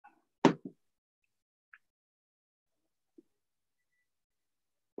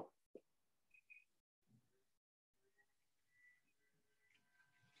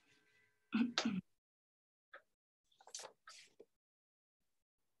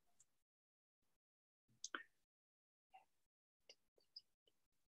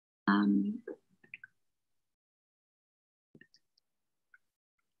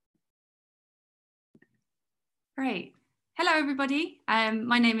Great. Hello, everybody.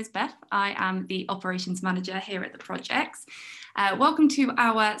 My name is Beth. I am the operations manager here at the projects. Welcome to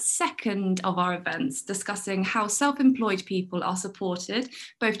our second of our events discussing how self-employed people are supported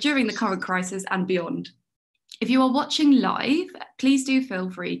both during the current crisis and beyond. If you are watching live, please do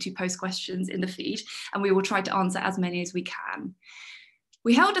feel free to post questions in the feed and we will try to answer as many as we can.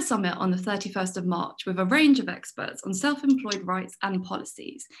 We held a summit on the 31st of March with a range of experts on self-employed rights and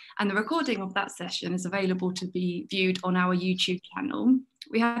policies, and the recording of that session is available to be viewed on our YouTube channel.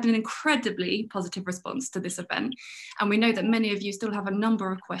 We had an incredibly positive response to this event, and we know that many of you still have a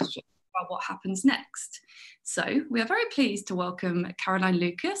number of questions about what happens next. So we are very pleased to welcome Caroline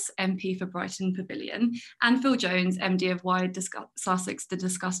Lucas, MP for Brighton Pavilion, and Phil Jones, MD of Wired Sussex, to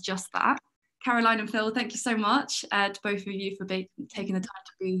discuss just that. Caroline and Phil, thank you so much to both of you for taking the time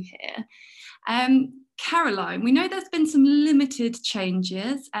to be here. Caroline, we know there's been some limited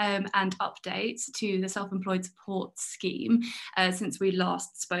changes and updates to the self-employed support scheme since we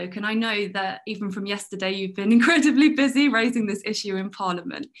last spoke. And I know that even from yesterday, you've been incredibly busy raising this issue in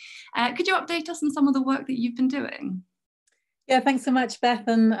Parliament. Could you update us on some of the work that you've been doing? Yeah, thanks so much, Beth,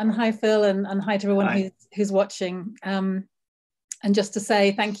 and hi, Phil, and hi to everyone who's watching. And just to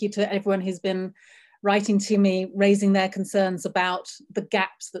say thank you to everyone who's been writing to me, raising their concerns about the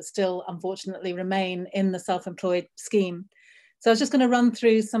gaps that still unfortunately remain in the self-employed scheme. So I was just going to run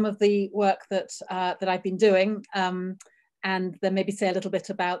through some of the work that I've been doing, and then maybe say a little bit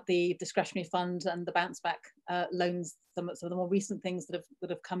about the discretionary fund and the bounce back loans, some of the more recent things that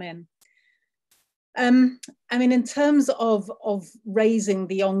have come in. I mean, in terms of raising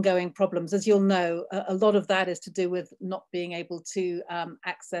the ongoing problems, as you'll know, a lot of that is to do with not being able to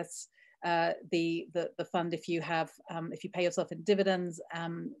access the fund if you pay yourself in dividends.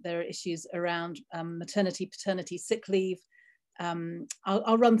 There are issues around maternity, paternity, sick leave.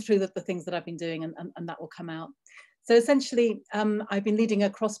 I'll run through the things that I've been doing and that will come out. So essentially, I've been leading a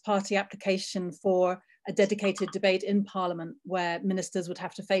cross-party application for a dedicated debate in Parliament where ministers would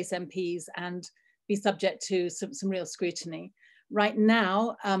have to face MPs and be subject to some real scrutiny. Right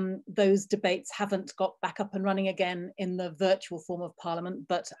now, those debates haven't got back up and running again in the virtual form of Parliament,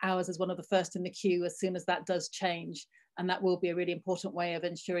 but ours is one of the first in the queue as soon as that does change. And that will be a really important way of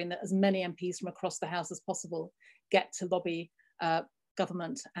ensuring that as many MPs from across the House as possible get to lobby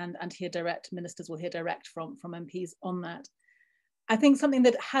government and hear direct, ministers will hear direct from MPs on that. I think something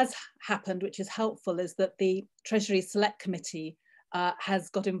that has happened, which is helpful, is that the Treasury Select Committee has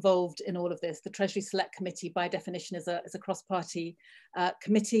got involved in all of this. The Treasury Select Committee, by definition, is a cross-party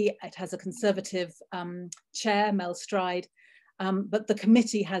committee. It has a Conservative chair, Mel Stride, but the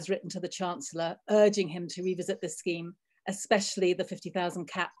committee has written to the Chancellor urging him to revisit this scheme, especially the 50,000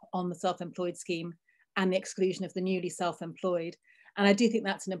 cap on the self-employed scheme and the exclusion of the newly self-employed. And I do think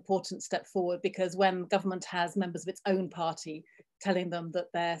that's an important step forward, because when government has members of its own party telling them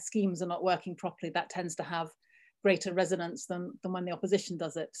that their schemes are not working properly, that tends to have greater resonance than when the opposition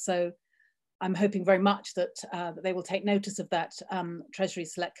does it. So I'm hoping very much that they will take notice of that Treasury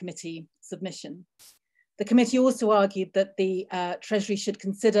Select Committee submission. The committee also argued that the Treasury should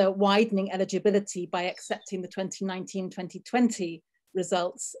consider widening eligibility by accepting the 2019-2020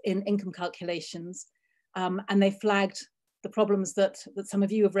 results in income calculations. And they flagged the problems that some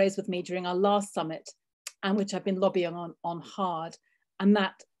of you have raised with me during our last summit, and which I've been lobbying on hard. And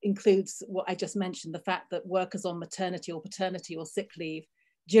that includes what I just mentioned, the fact that workers on maternity or paternity or sick leave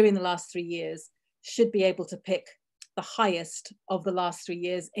during the last 3 years should be able to pick the highest of the last 3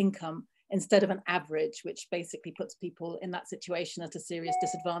 years' income instead of an average, which basically puts people in that situation at a serious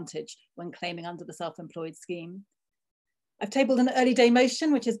disadvantage when claiming under the self-employed scheme. I've tabled an early day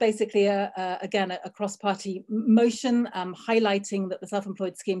motion, which is basically, again, a cross-party motion highlighting that the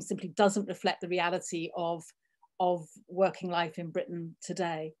self-employed scheme simply doesn't reflect the reality of working life in Britain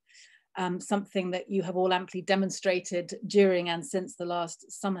today. Something that you have all amply demonstrated during and since the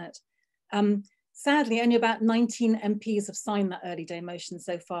last summit. Sadly, only about 19 MPs have signed that early day motion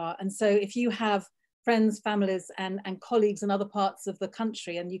so far. And so if you have friends, families, and colleagues in other parts of the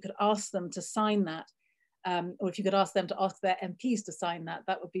country, and you could ask them to sign that, or if you could ask them to ask their MPs to sign that,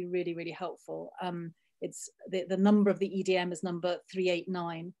 that would be really, really helpful. It's the number of the EDM is number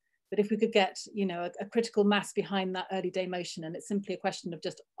 389. But if we could get, you know, a critical mass behind that early day motion, and it's simply a question of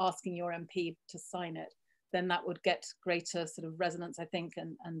just asking your MP to sign it, then that would get greater sort of resonance, I think,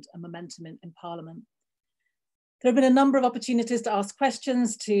 and a momentum in Parliament. There have been a number of opportunities to ask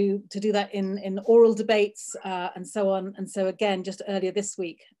questions, to do that in oral debates and so on. And so again, just earlier this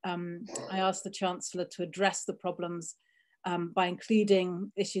week, I asked the Chancellor to address the problems by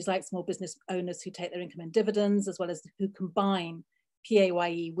including issues like small business owners who take their income in dividends, as well as who combine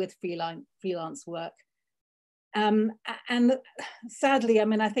PAYE with freelance work. And sadly, I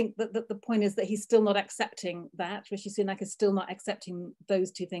mean, I think that the point is that he's still not accepting that. Rishi Sunak is still not accepting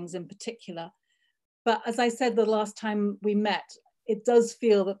those two things in particular. But as I said the last time we met, it does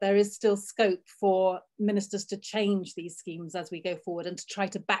feel that there is still scope for ministers to change these schemes as we go forward and to try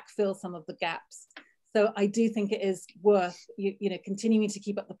to backfill some of the gaps. So I do think it is worth continuing to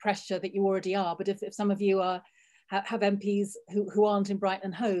keep up the pressure that you already are. But if some of you have MPs who aren't in Brighton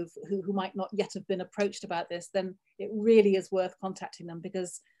and Hove, who might not yet have been approached about this, then it really is worth contacting them,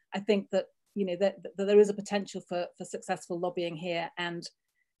 because I think that that there is a potential for successful lobbying here, and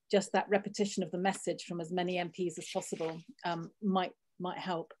just that repetition of the message from as many MPs as possible might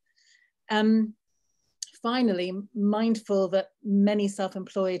help. Finally, mindful that many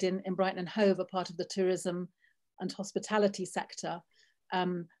self-employed in Brighton and Hove are part of the tourism and hospitality sector.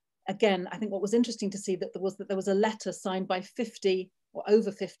 Again, I think what was interesting to see that there was a letter signed by 50 or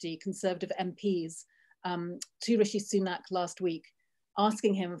over 50 Conservative MPs to Rishi Sunak last week,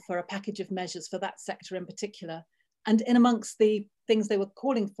 asking him for a package of measures for that sector in particular. And in amongst the things they were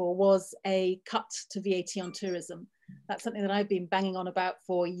calling for was a cut to VAT on tourism. That's something that I've been banging on about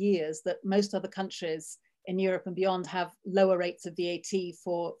for years, that most other countries in Europe and beyond have lower rates of VAT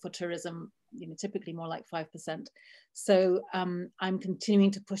for tourism, typically more like 5%. So I'm continuing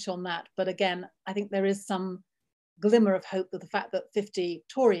to push on that. But again, I think there is some glimmer of hope that the fact that 50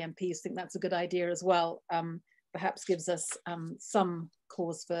 Tory MPs think that's a good idea as well, perhaps gives us some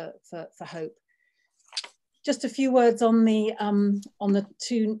cause for hope. Just a few words on the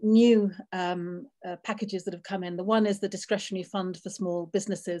two new packages that have come in. The one is the discretionary fund for small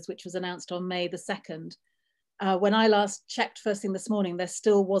businesses, which was announced on May the 2nd. When I last checked first thing this morning, there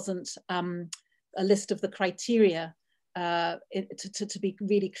still wasn't a list of the criteria to be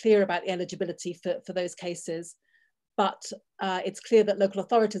really clear about the eligibility for those cases. But it's clear that local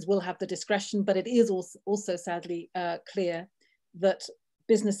authorities will have the discretion, but it is also sadly clear that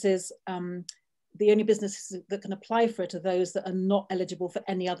businesses, the only businesses that can apply for it are those that are not eligible for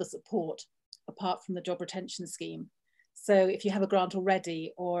any other support apart from the job retention scheme. So if you have a grant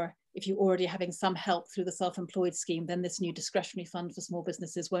already, or if you're already having some help through the self-employed scheme, then this new discretionary fund for small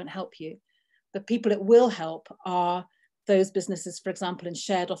businesses won't help you. The people it will help are those businesses, for example, in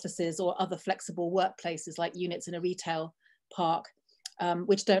shared offices or other flexible workplaces like units in a retail park,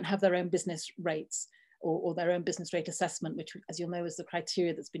 which don't have their own business rates or their own business rate assessment, which, as you'll know, is the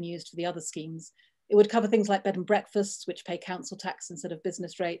criteria that's been used for the other schemes. It would cover things like bed and breakfasts, which pay council tax instead of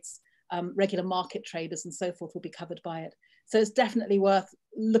business rates. Regular market traders and so forth will be covered by it. So it's definitely worth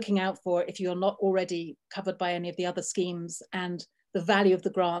looking out for if you're not already covered by any of the other schemes, and the value of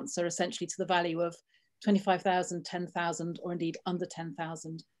the grants are essentially to the value of 25,000, 10,000, or indeed under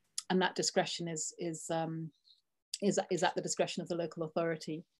 10,000. And that discretion is at the discretion of the local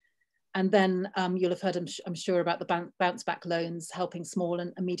authority. And then you'll have heard, I'm sure, about the bounce back loans, helping small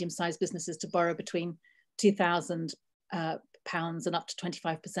and medium-sized businesses to borrow between £2,000 and up to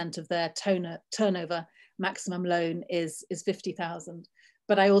 25% of their turnover. Maximum loan is 50,000.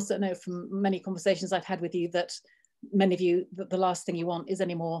 But I also know from many conversations I've had with you that many of you, that the last thing you want is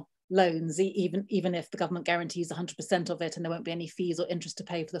any more loans, even if the government guarantees 100% of it and there won't be any fees or interest to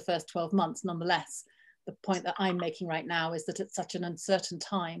pay for the first 12 months. Nonetheless, the point that I'm making right now is that at such an uncertain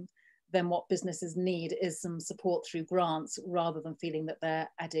time, then what businesses need is some support through grants, rather than feeling that they're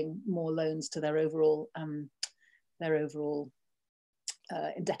adding more loans to their overall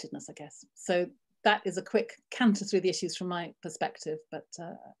indebtedness, I guess. So that is a quick canter through the issues from my perspective, but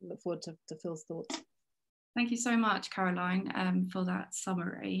I look forward to Phil's thoughts. Thank you so much, Caroline, for that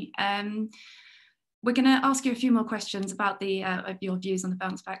summary. We're going to ask you a few more questions about your views on the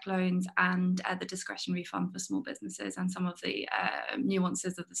bounce back loans and the discretionary fund for small businesses and some of the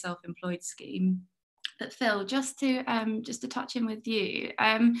nuances of the self-employed scheme. But Phil, just to touch in with you,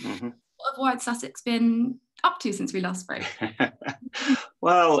 what have Wide Sussex been up to since we last spoke?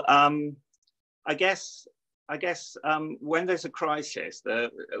 Well, I guess when there's a crisis,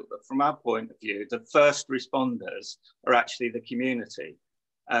 from our point of view, the first responders are actually the community.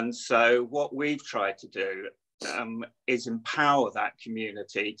 And so what we've tried to do is empower that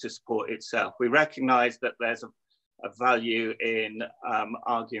community to support itself. We recognise that there's a value in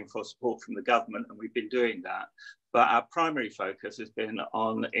arguing for support from the government, and we've been doing that. But our primary focus has been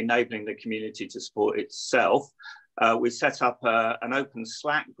on enabling the community to support itself. we set up an open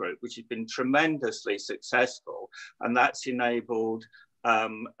Slack group, which has been tremendously successful, and that's enabled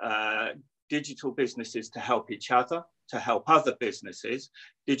digital businesses to help each other, to help other businesses,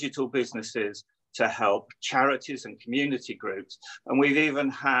 digital businesses to help charities and community groups. And we've even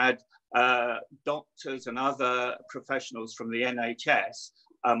had doctors and other professionals from the NHS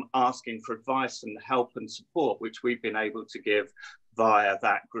asking for advice and help and support, which we've been able to give via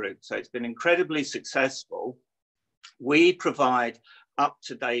that group. So it's been incredibly successful. We provide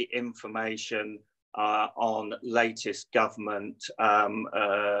up-to-date information on latest government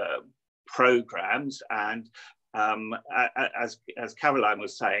programs, and as Caroline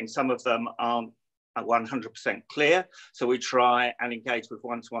was saying, some of them aren't 100% clear, so we try and engage with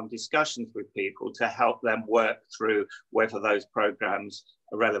one-to-one discussions with people to help them work through whether those programs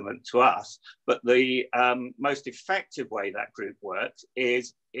are relevant to us. But the most effective way that group works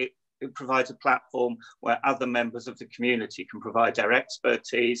is it provides a platform where other members of the community can provide their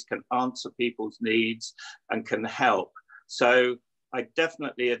expertise, can answer people's needs, and can help. So I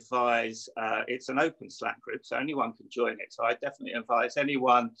definitely advise, it's an open Slack group, so anyone can join it. So I definitely advise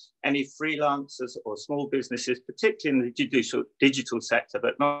anyone, any freelancers or small businesses, particularly in the digital sector,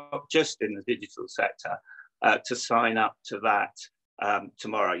 but not just in the digital sector, to sign up to that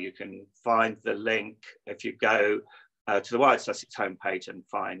tomorrow. You can find the link if you go to the Wired Sussex homepage and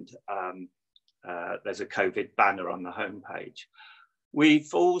find there's a COVID banner on the homepage.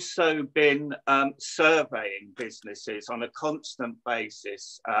 We've also been surveying businesses on a constant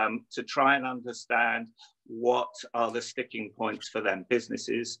basis to try and understand what are the sticking points for them,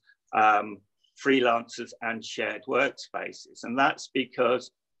 businesses, freelancers and shared workspaces. And that's because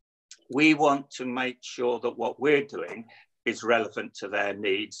we want to make sure that what we're doing is relevant to their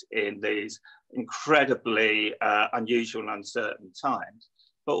needs in these incredibly unusual and uncertain times,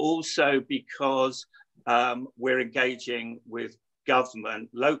 but also because we're engaging with government,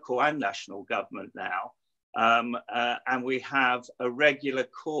 local and national government now, and we have a regular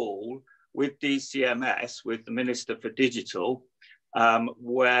call with DCMS, with the Minister for Digital,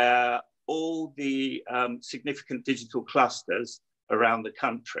 where all the significant digital clusters around the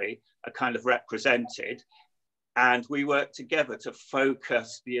country are kind of represented, and we work together to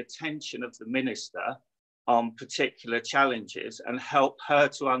focus the attention of the Minister on particular challenges and help her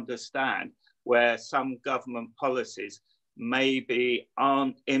to understand where some government policies maybe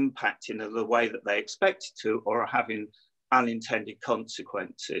aren't impacting in the way that they expect to, or are having unintended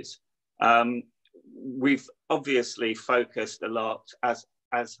consequences. We've obviously focused a lot, as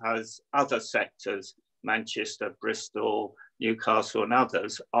has other sectors, Manchester, Bristol, Newcastle and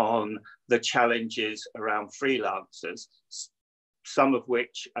others, on the challenges around freelancers, some of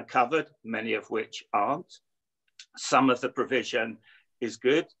which are covered, many of which aren't. Some of the provision is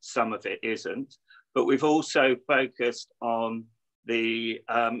good, some of it isn't. But we've also focused on the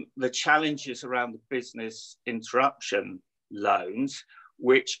challenges around the business interruption loans,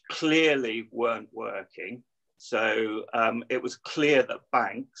 which clearly weren't working. So it was clear that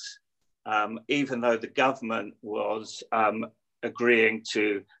banks, even though the government was agreeing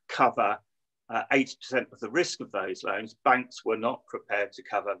to cover 80% of the risk of those loans, banks were not prepared to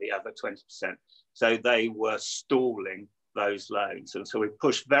cover the other 20%. So they were stalling those loans. And so we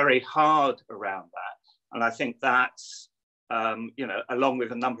pushed very hard around that. And I think that's, you know, along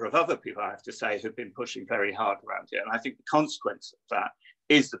with a number of other people, I have to say, who've been pushing very hard around it. And I think the consequence of that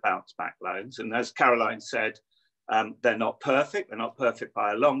is the bounce back loans. And as Caroline said, they're not perfect. They're not perfect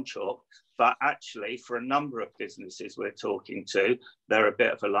by a long chalk, but actually for a number of businesses we're talking to, they're a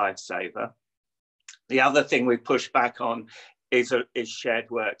bit of a lifesaver. The other thing we push back on is shared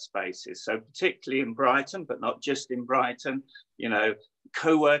workspaces. So particularly in Brighton, but not just in Brighton, you know,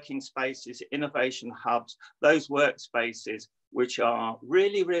 co-working spaces, innovation hubs, those workspaces which are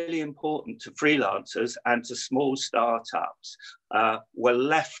really, really important to freelancers and to small startups, were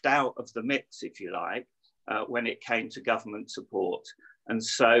left out of the mix, if you like, when it came to government support. And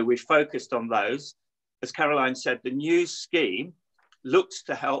so we focused on those. As Caroline said, the new scheme looks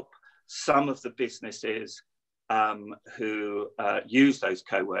to help some of the businesses who use those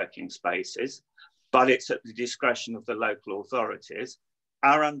co-working spaces, but it's at the discretion of the local authorities.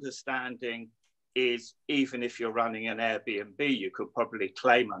 Our understanding is even if you're running an Airbnb, you could probably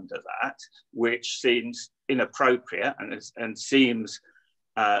claim under that, which seems inappropriate and seems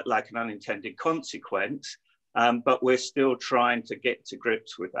like an unintended consequence, but we're still trying to get to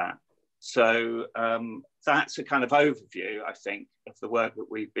grips with that. So that's a kind of overview, I think, of the work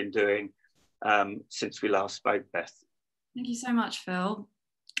that we've been doing since we last spoke, Beth. Thank you so much, Phil.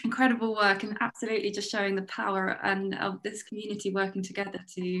 Incredible work, and absolutely just showing the power and of this community working together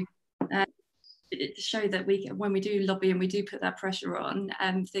to to show that when we do lobby and we do put that pressure on,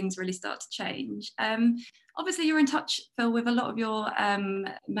 things really start to change. Obviously, you're in touch, Phil, with a lot of your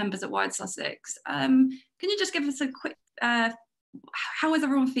members at Wide Sussex. Can you just give us a quick, how is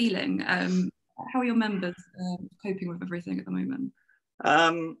everyone feeling? How are your members coping with everything at the moment?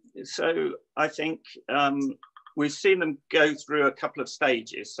 So I think we've seen them go through a couple of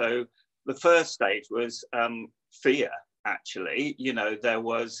stages. So the first stage was fear, actually. You know, there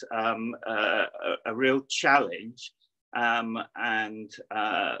was a real challenge, and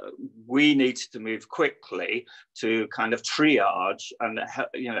we needed to move quickly to kind of triage and,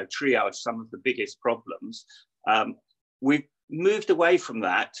 triage some of the biggest problems. We've moved away from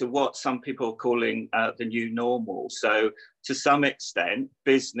that to what some people are calling the new normal. So to some extent,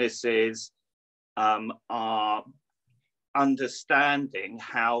 businesses are understanding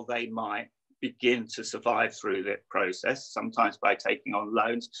how they might begin to survive through that process, sometimes by taking on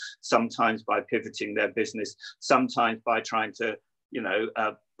loans, sometimes by pivoting their business, sometimes by trying to,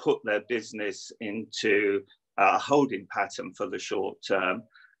 put their business into a holding pattern for the short term.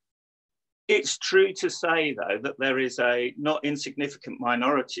 It's true to say, though, that there is a not insignificant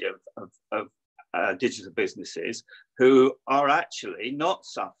minority of digital businesses who are actually not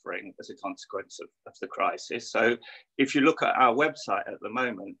suffering as a consequence of the crisis. So if you look at our website at the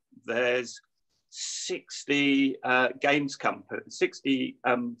moment, there's 60 vacancies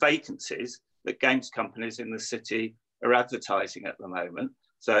that games companies in the city are advertising at the moment.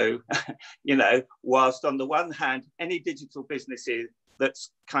 So, whilst on the one hand, any digital business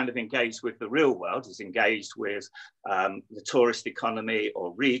that's kind of engaged with the real world, is engaged with the tourist economy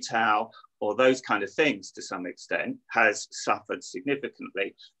or retail or those kind of things to some extent, has suffered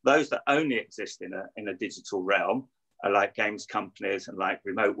significantly. Those that only exist in a digital realm are like games companies and like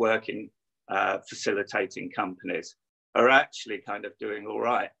remote working facilitating companies are actually kind of doing all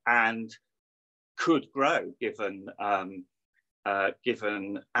right and could grow given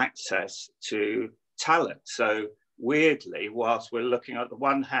access to talent. So weirdly, whilst we're looking at the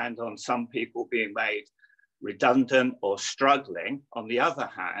one hand on some people being made redundant or struggling, on the other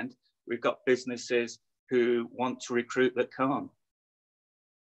hand, we've got businesses who want to recruit that can't.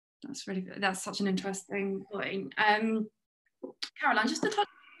 That's such an interesting point. Caroline, just to touch on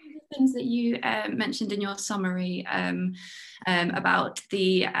the things that you mentioned in your summary about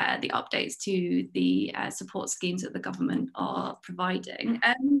the updates to the support schemes that the government are providing.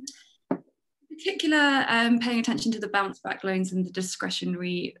 Particular paying attention to the bounce back loans and the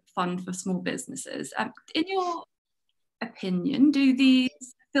discretionary fund for small businesses. In your opinion, do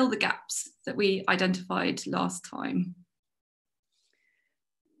these fill the gaps that we identified last time?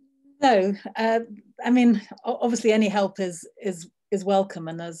 No, I mean, obviously any help is welcome,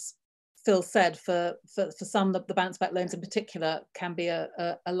 and as Phil said, for some, the bounce back loans in particular can be a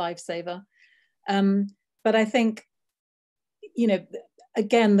lifesaver. But I think,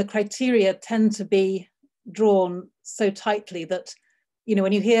 again, the criteria tend to be drawn so tightly that,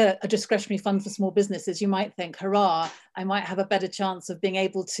 when you hear a discretionary fund for small businesses, you might think, hurrah, I might have a better chance of being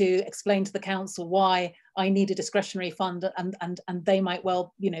able to explain to the council why I need a discretionary fund, and they might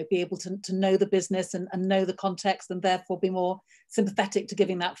well, be able to know the business and know the context, and therefore be more sympathetic to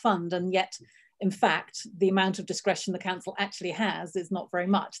giving that fund. And yet, in fact, the amount of discretion the council actually has is not very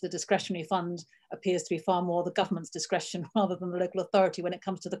much. The discretionary fund appears to be far more the government's discretion rather than the local authority when it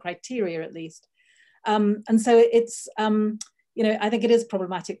comes to the criteria, at least. And so it's, I think it is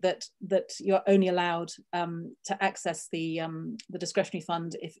problematic that you're only allowed to access the discretionary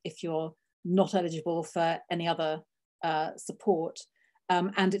fund if you're not eligible for any other support.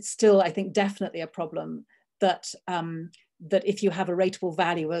 And it's still, I think, definitely a problem that that if you have a rateable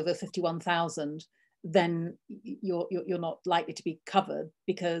value over 51,000, then you're not likely to be covered,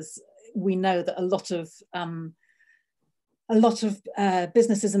 because we know that a lot of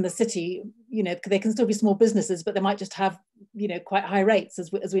businesses in the city, they can still be small businesses, but they might just have, quite high rates,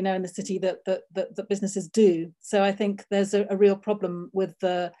 as we know in the city that businesses do. So I think there's a real problem with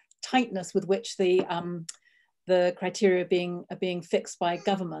the tightness with which the criteria are being fixed by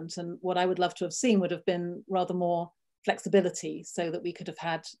government. And what I would love to have seen would have been rather more flexibility, so that we could have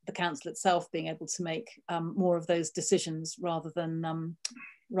had the council itself being able to make more of those decisions rather than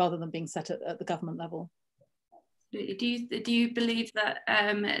being set at the government level. Do you believe that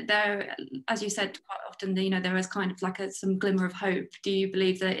there, as you said, quite often, there is kind of like some glimmer of hope? Do you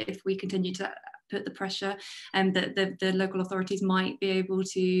believe that if we continue to put the pressure, that the local authorities might be able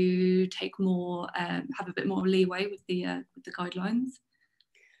to take more, have a bit more leeway with the guidelines?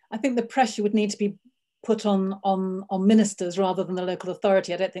 I think the pressure would need to be put on ministers rather than the local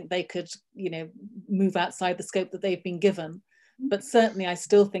authority. I don't think they could, move outside the scope that they've been given. but certainly I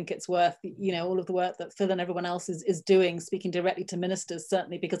still think it's worth, you know, all of the work that Phil and everyone else is doing, speaking directly to ministers,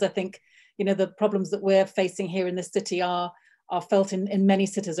 certainly, because I think, you know, the problems that we're facing here in this city are felt in many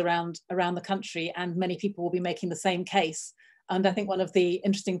cities around the country, and many people will be making the same case. And I think one of the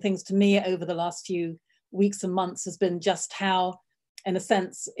interesting things to me over the last few weeks and months has been just how, in a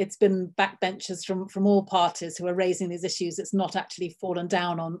sense, it's been backbenchers from all parties who are raising these issues. It's not actually fallen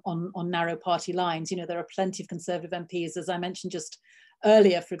down on narrow party lines. You know, there are plenty of Conservative MPs, as I mentioned just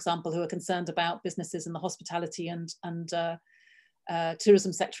earlier, for example, who are concerned about businesses in the hospitality and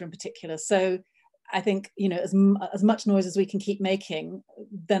tourism sector in particular. So I think, you know, as much noise as we can keep making,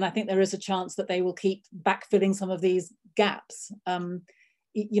 then I think there is a chance that they will keep backfilling some of these gaps.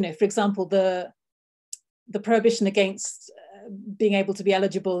 You know, for example, the prohibition against being able to be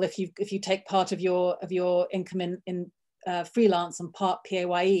eligible if you take part of your income in freelance and part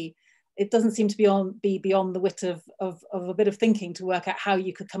PAYE, it doesn't seem to be beyond the wit of a bit of thinking to work out how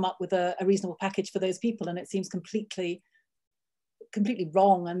you could come up with a reasonable package for those people, and it seems completely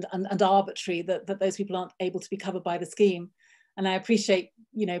wrong and arbitrary that those people aren't able to be covered by the scheme. And I appreciate,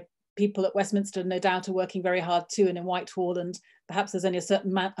 you know, people at Westminster no doubt are working very hard too, and in Whitehall, and perhaps there's only a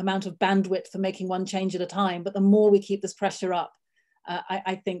certain amount of bandwidth for making one change at a time, but the more we keep this pressure up,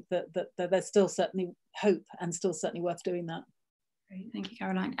 I think that there's still certainly hope, and still certainly worth doing that. Great, thank you,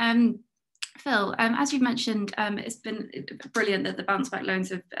 Caroline. Phil, as you've mentioned, it's been brilliant that the bounce back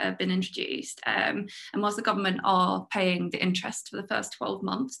loans have been introduced, and whilst the government are paying the interest for the first 12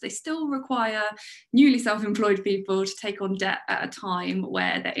 months, they still require newly self-employed people to take on debt at a time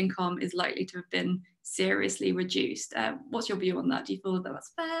where their income is likely to have been seriously reduced. What's your view on that? Do you feel that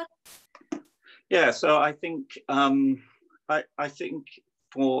that's fair? Yeah, so I think I think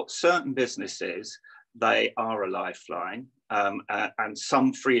for certain businesses, they are a lifeline. And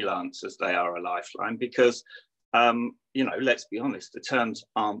some freelancers, they are a lifeline because, you know, let's be honest, the terms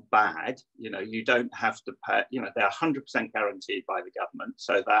aren't bad. You know, you don't have to pay, you know, they're 100% guaranteed by the government.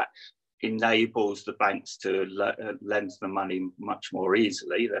 So that enables the banks to lend the money much more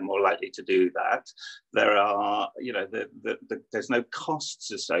easily. They're more likely to do that. There are, you know, there's no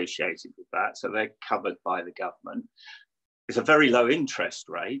costs associated with that. So they're covered by the government. It's a very low interest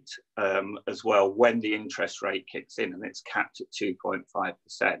rate as well when the interest rate kicks in, and it's capped at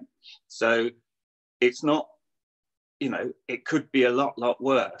 2.5%. So it's not, you know, it could be a lot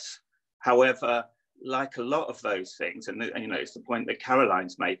worse. However, like a lot of those things, and you know, it's the point that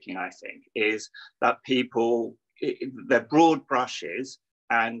Caroline's making, I think, is that people, they're broad brushes,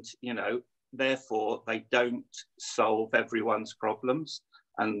 and, you know, therefore they don't solve everyone's problems.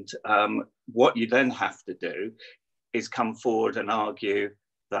 And what you then have to do is come forward and argue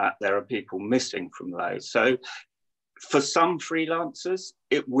that there are people missing from those. So for some freelancers,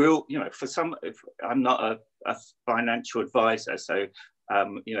 it will, you know, for some, I'm not a financial advisor, so,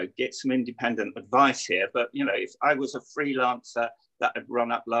 you know, get some independent advice here. But, you know, if I was a freelancer that had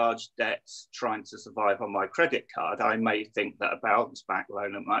run up large debts trying to survive on my credit card, I may think that a bounce back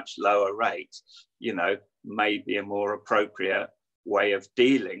loan at much lower rate, you know, may be a more appropriate way of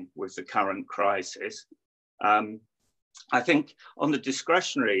dealing with the current crisis. I think on the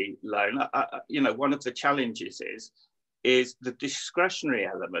discretionary loan, you know, one of the challenges is the discretionary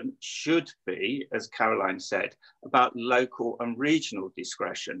element should be, as Caroline said, about local and regional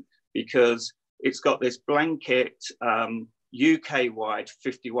discretion, because it's got this blanket UK-wide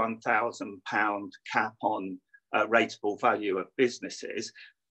 £51,000 cap on rateable value of businesses.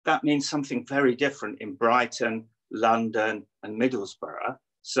 That means something very different in Brighton, London, and Middlesbrough.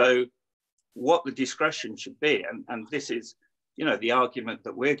 So what the discretion should be, and this is, you know, the argument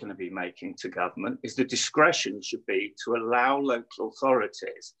that we're going to be making to government, is the discretion should be to allow local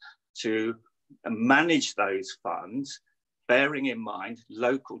authorities to manage those funds, bearing in mind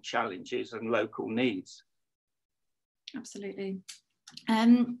local challenges and local needs. Absolutely.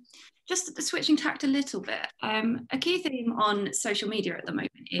 Just switching tact a little bit, a key theme on social media at the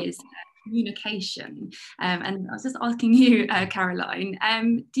moment is communication. And I was just asking you, Caroline,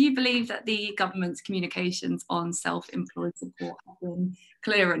 do you believe that the government's communications on self-employed support have been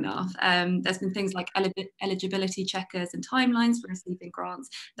clear enough? There's been things like eligibility checkers and timelines for receiving grants.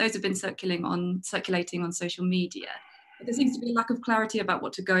 Those have been circulating on social media. But there seems to be a lack of clarity about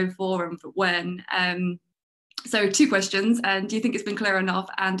what to go for and for when. So 2 questions, and do you think it's been clear enough?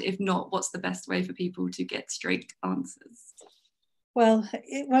 And if not, what's the best way for people to get straight answers? Well,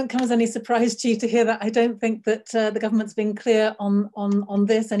 it won't come as any surprise to you to hear that I don't think that the government's been clear on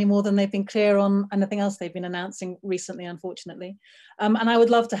this any more than they've been clear on anything else they've been announcing recently, unfortunately. And I would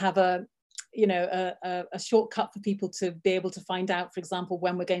love to have a you know, a shortcut for people to be able to find out, for example,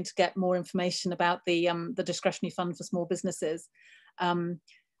 when we're going to get more information about the discretionary fund for small businesses.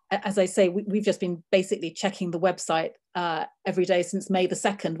 As I say, we've just been basically checking the website every day since May the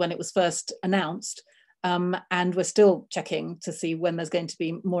 2nd, when it was first announced. And we're still checking to see when there's going to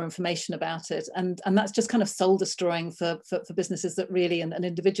be more information about it. And that's just kind of soul destroying for businesses that really, and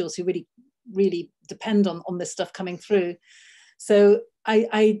individuals who really depend on this stuff coming through. So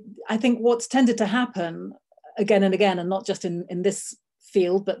I think what's tended to happen again and again, and not just in this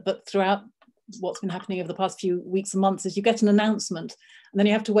field, but throughout what's been happening over the past few weeks and months, is you get an announcement and then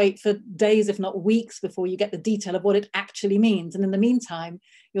you have to wait for days, if not weeks, before you get the detail of what it actually means. And in the meantime,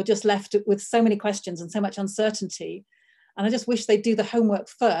 you're just left with so many questions and so much uncertainty. And I just wish they'd do the homework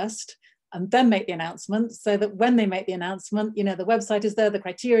first and then make the announcement, so that when they make the announcement, you know, the website is there, the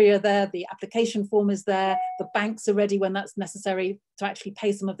criteria are there, the application form is there, the banks are ready when that's necessary to actually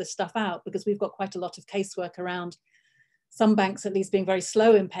pay some of this stuff out, because we've got quite a lot of casework around some banks at least being very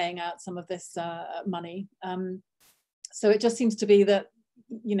slow in paying out some of this money. So it just seems to be that,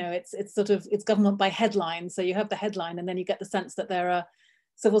 you know, it's government by headline. So you have the headline and then you get the sense that there are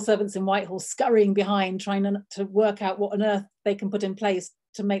civil servants in Whitehall scurrying behind, trying to work out what on earth they can put in place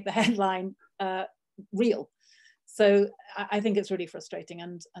to make the headline real. So I think it's really frustrating,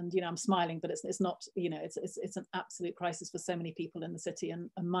 and you know, I'm smiling, but it's not, you know, it's an absolute crisis for so many people in the city. And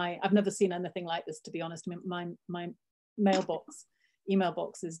I've never seen anything like this, to be honest. I mean, my email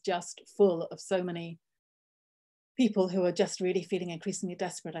box is just full of so many people who are just really feeling increasingly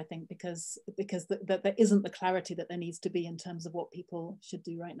desperate, I think, because there isn't the clarity that there needs to be in terms of what people should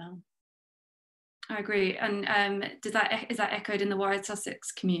do right now. I agree. And is that echoed in the Wired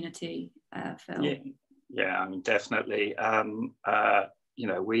Sussex community, Phil? Yeah, I mean, definitely. You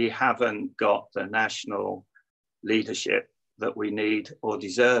know, we haven't got the national leadership that we need or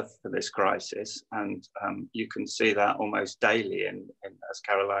deserve for this crisis. And you can see that almost daily in, as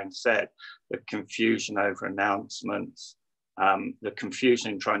Caroline said, the confusion over announcements, the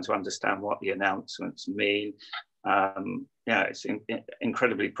confusion in trying to understand what the announcements mean. Yeah, it's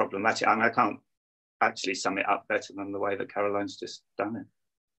incredibly problematic. I mean, I can't actually sum it up better than the way that Caroline's just done it.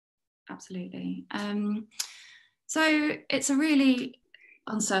 Absolutely. So it's a really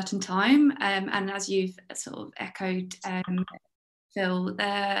uncertain time, and as you've sort of echoed, Phil,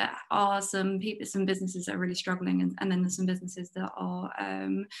 there are some businesses that are really struggling, and then there's some businesses that are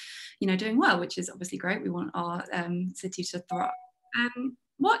you know, doing well, which is obviously great. We want our city to thrive.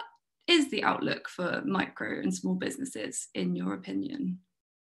 What is the outlook for micro and small businesses, in your opinion?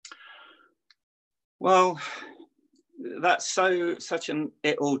 Well, that's such an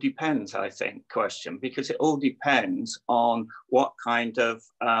it all depends, I think, question, because it all depends on what kind of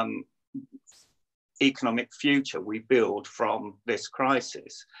economic future we build from this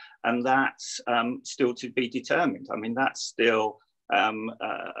crisis. And that's still to be determined. I mean, that's still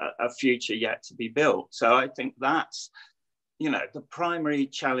a future yet to be built. So I think that's, you know, the primary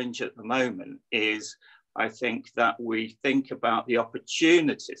challenge at the moment is, I think, that we think about the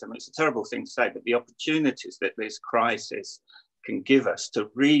opportunities. I mean, it's a terrible thing to say, but the opportunities that this crisis can give us to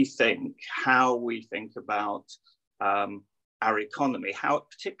rethink how we think about our economy,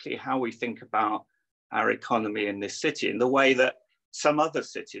 particularly how we think about our economy in this city in the way that some other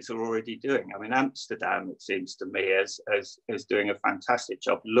cities are already doing. I mean, Amsterdam, it seems to me, is doing a fantastic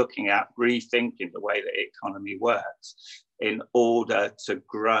job looking at rethinking the way that economy works in order to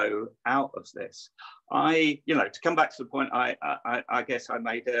grow out of this. You know, to come back to the point I guess I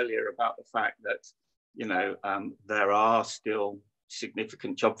made earlier about the fact that, you know, there are still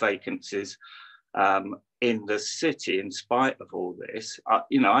significant job vacancies in the city in spite of all this.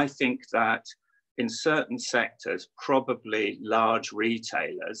 You know, I think that in certain sectors, probably large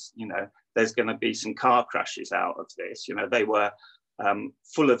retailers, you know, there's going to be some car crashes out of this. You know, they were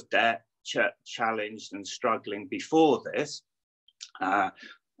full of debt, challenged and struggling before this.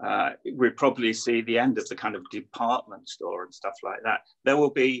 We'll probably see the end of the kind of department store and stuff like that. There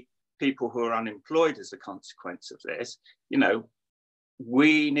will be people who are unemployed as a consequence of this. You know,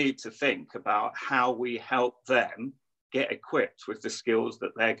 we need to think about how we help them get equipped with the skills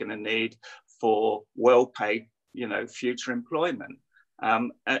that they're going to need for well-paid, you know, future employment.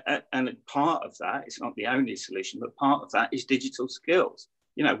 And part of that, it's not the only solution, but part of that is digital skills.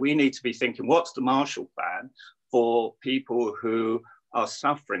 You know, we need to be thinking, what's the Marshall Plan for people who are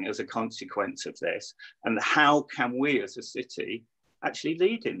suffering as a consequence of this? And how can we as a city actually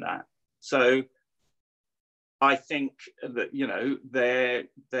lead in that? So I think that, you know, there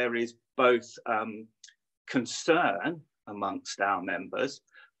is both concern amongst our members,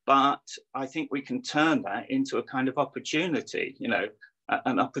 but I think we can turn that into a kind of opportunity. You know,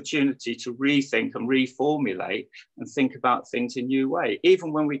 an opportunity to rethink and reformulate and think about things in a new way.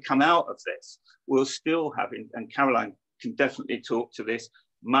 Even when we come out of this, we'll still have, and Caroline can definitely talk to this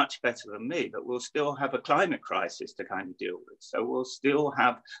much better than me, but we'll still have a climate crisis to kind of deal with. So we'll still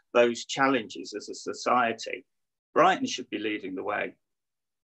have those challenges as a society. Brighton should be leading the way.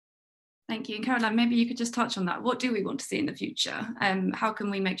 Thank you. And Caroline, maybe you could just touch on that. What do we want to see in the future? How can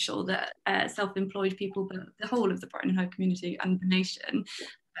we make sure that self-employed people, but the whole of the Brighton and Hove community and the nation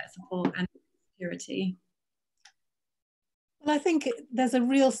support and security? Well, I think there's a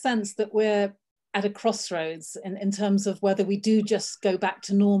real sense that we're at a crossroads in terms of whether we do just go back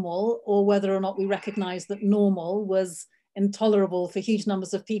to normal or whether or not we recognise that normal was intolerable for huge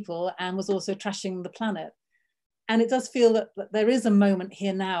numbers of people and was also trashing the planet. And it does feel that there is a moment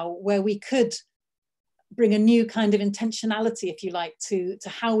here now where we could bring a new kind of intentionality, if you like, to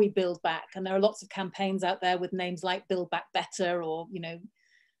how we build back. And there are lots of campaigns out there with names like Build Back Better or, you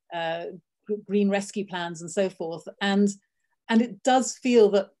know, green rescue plans and so forth. And it does feel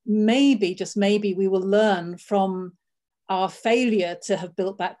that maybe, just maybe, we will learn from our failure to have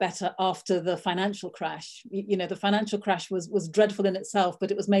built back better after the financial crash. You know, the financial crash was dreadful in itself,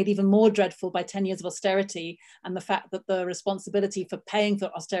 but it was made even more dreadful by 10 years of austerity and the fact that the responsibility for paying for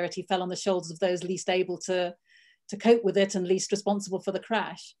austerity fell on the shoulders of those least able to cope with it and least responsible for the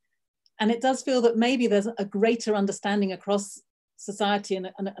crash. And it does feel that maybe there's a greater understanding across society and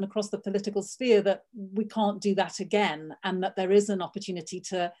across the political sphere that we can't do that again, and that there is an opportunity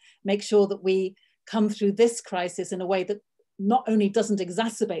to make sure that we come through this crisis in a way that not only doesn't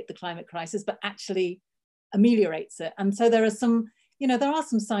exacerbate the climate crisis, but actually ameliorates it. And so there are some, you know, there are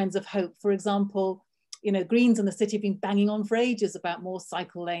some signs of hope. For example, you know, Greens in the city have been banging on for ages about more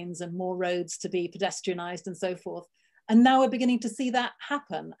cycle lanes and more roads to be pedestrianised and so forth. And now we're beginning to see that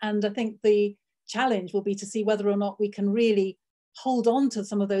happen. And I think the challenge will be to see whether or not we can really hold on to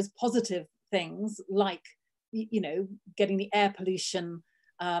some of those positive things, like, you know, getting the air pollution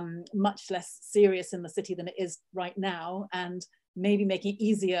much less serious in the city than it is right now, and maybe making it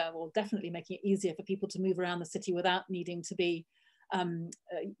easier, or definitely making it easier for people to move around the city without needing to be you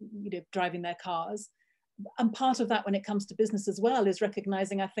know, driving their cars. And part of that when it comes to business as well is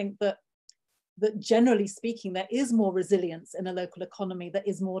recognizing, I think, that generally speaking, there is more resilience in a local economy that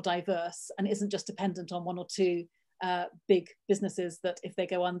is more diverse and isn't just dependent on one or two big businesses that if they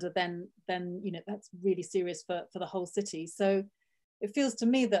go under, then you know, that's really serious for the whole city. So it feels to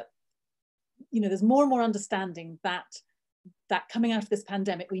me that, you know, there's more and more understanding that coming out of this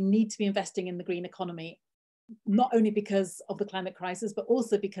pandemic, we need to be investing in the green economy, not only because of the climate crisis, but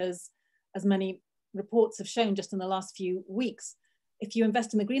also because, as many reports have shown just in the last few weeks, if you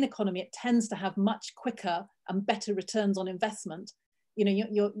invest in the green economy, it tends to have much quicker and better returns on investment. You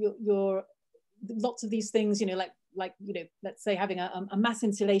know, you're lots of these things, you know, like you know, let's say having a mass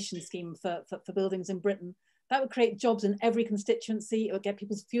insulation scheme for buildings in Britain, that would create jobs in every constituency. It would get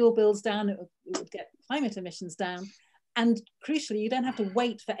people's fuel bills down. It would get climate emissions down. And crucially, you don't have to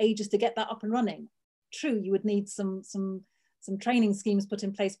wait for ages to get that up and running. True, you would need some training schemes put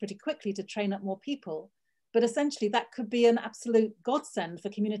in place pretty quickly to train up more people. But essentially, that could be an absolute godsend for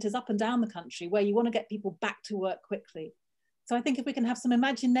communities up and down the country where you want to get people back to work quickly. So I think if we can have some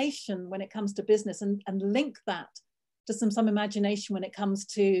imagination when it comes to business and link that to some imagination when it comes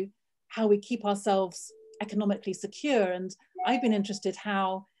to how we keep ourselves economically secure. And I've been interested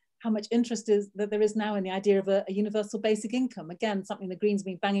how much interest there is now in the idea of a universal basic income. Again, something the Greens have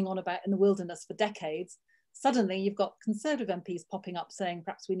been banging on about in the wilderness for decades. Suddenly you've got Conservative MPs popping up saying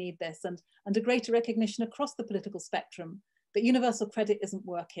perhaps we need this, and a greater recognition across the political spectrum that universal credit isn't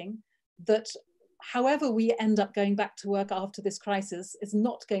working, that however we end up going back to work after this crisis is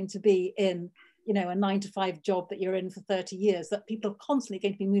not going to be in, you know, a 9-to-5 job that you're in for 30 years, that people are constantly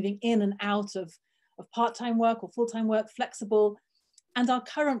going to be moving in and out of part-time work or full-time work, flexible. And our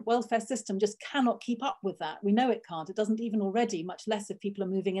current welfare system just cannot keep up with that. We know it can't. It doesn't even already, much less if people are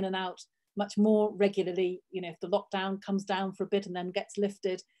moving in and out much more regularly. You know, if the lockdown comes down for a bit and then gets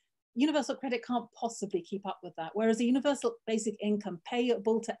lifted, universal credit can't possibly keep up with that. Whereas a universal basic income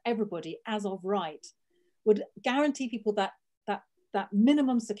payable to everybody as of right would guarantee people that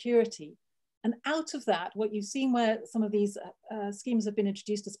minimum security. And out of that, what you've seen where some of these schemes have been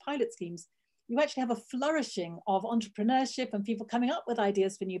introduced as pilot schemes, you actually have a flourishing of entrepreneurship and people coming up with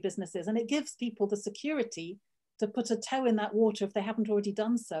ideas for new businesses. And it gives people the security to put a toe in that water if they haven't already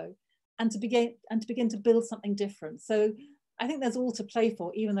done so, and to begin to build something different. So I think there's all to play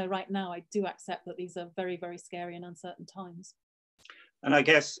for, even though right now I do accept that these are very, very scary and uncertain times. And I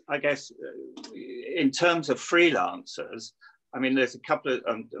guess in terms of freelancers, I mean, there's a couple of,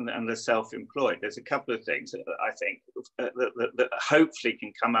 and the self-employed, there's a couple of things that I think that hopefully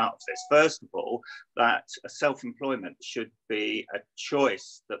can come out of this. First of all, that self-employment should be a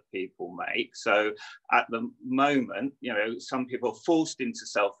choice that people make. So at the moment, you know, some people are forced into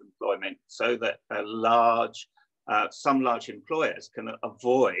self-employment so that some large employers can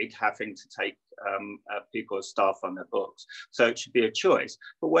avoid having to take people as staff on their books. So it should be a choice.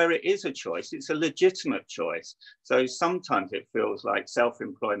 But where it is a choice, it's a legitimate choice. So sometimes it feels like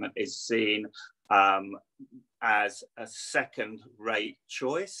self-employment is seen as a second-rate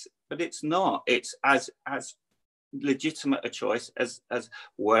choice, but it's not. It's as legitimate a choice as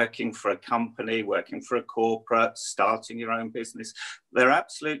working for a company, working for a corporate, starting your own business. They're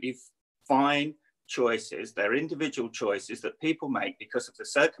absolutely fine choices. They're individual choices that people make because of the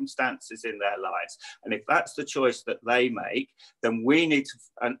circumstances in their lives. And if that's the choice that they make, then we need to,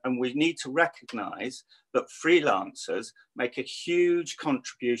 and we need to recognize that freelancers make a huge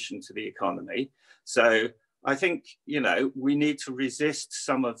contribution to the economy. So I think, you know, we need to resist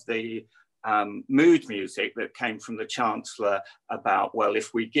some of the mood music that came from the Chancellor about, well,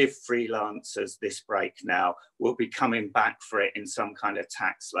 if we give freelancers this break now, we'll be coming back for it in some kind of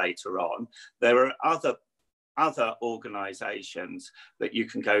tax later on. There are other organisations that you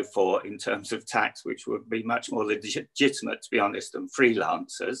can go for in terms of tax, which would be much more legitimate, to be honest, than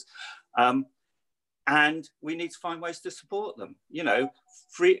freelancers. And we need to find ways to support them. You know,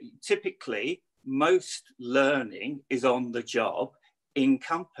 typically, most learning is on the job in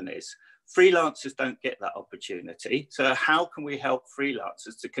companies. Freelancers don't get that opportunity. So how can we help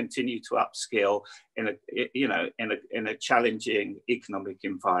freelancers to continue to upskill in a challenging economic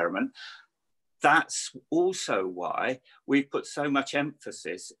environment? That's also why we've put so much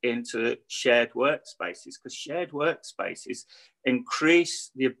emphasis into shared workspaces, because shared workspaces increase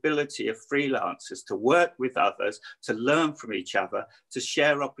the ability of freelancers to work with others, to learn from each other, to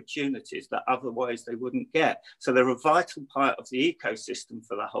share opportunities that otherwise they wouldn't get. So they're a vital part of the ecosystem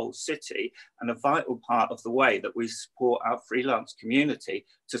for the whole city and a vital part of the way that we support our freelance community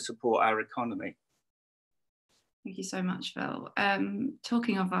to support our economy. Thank you so much, Phil.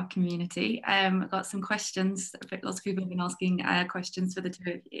 Talking of our community, I've got some questions. Lots of people have been asking questions for the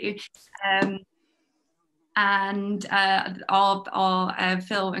two of you. And our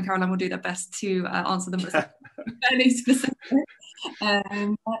Phil and Caroline will do their best to answer them fairly specific.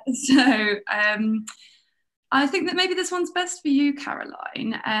 I think that maybe this one's best for you,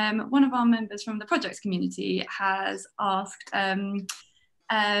 Caroline. One of our members from the projects community has asked,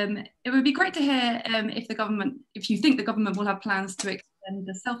 it would be great to hear if you think the government will have plans to extend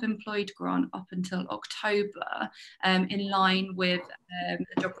the self-employed grant up until October, in line with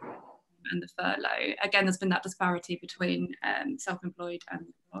the job and the furlough. Again, there's been that disparity between self-employed and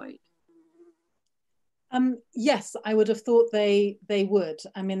employed. Yes, I would have thought they would.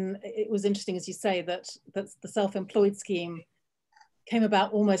 I mean, it was interesting, as you say, that the self-employed scheme came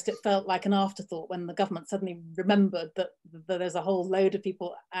about almost, it felt like an afterthought when the government suddenly remembered that there's a whole load of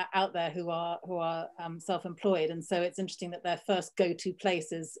people out there who are self-employed, and so it's interesting that their first go-to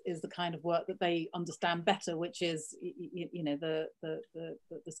place is the kind of work that they understand better, which is the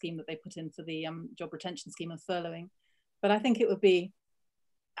scheme that they put in for the job retention scheme of furloughing. But I think it would be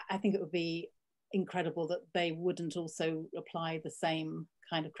incredible that they wouldn't also apply the same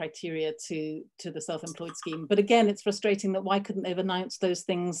kind of criteria to the self-employed scheme. But again, it's frustrating that why couldn't they have announced those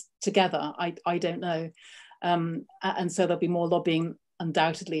things together? I don't know. And so there'll be more lobbying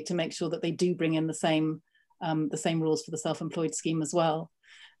undoubtedly to make sure that they do bring in the same rules for the self-employed scheme as well.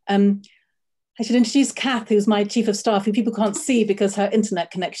 I should introduce Kath, who's my chief of staff, who people can't see because her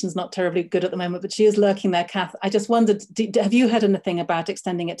internet connection is not terribly good at the moment, but she is lurking there. Kath, I just wondered, have you heard anything about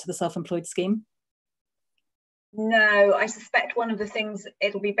extending it to the self-employed scheme? No, I suspect one of the things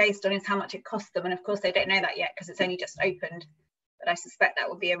it'll be based on is how much it costs them, and of course they don't know that yet because it's only just opened, but I suspect that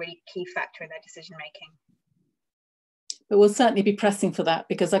will be a really key factor in their decision making. But we'll certainly be pressing for that,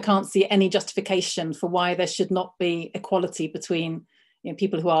 because I can't see any justification for why there should not be equality between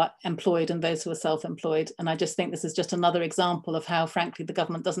people who are employed and those who are self-employed. And I just think this is just another example of how, frankly, the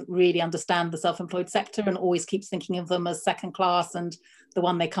government doesn't really understand the self-employed sector and always keeps thinking of them as second class and the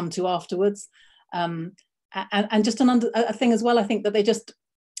one they come to afterwards. And just a thing as well, I think that they just,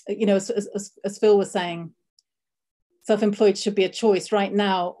 as Phil was saying, self-employed should be a choice. Right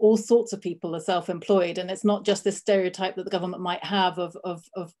now, all sorts of people are self-employed, and it's not just this stereotype that the government might have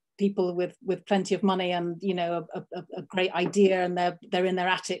of people with plenty of money and a great idea, and they're in their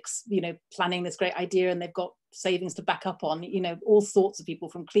attics, planning this great idea, and they've got savings to back up on. All sorts of people,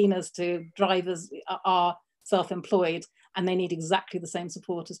 from cleaners to drivers, are self-employed, and they need exactly the same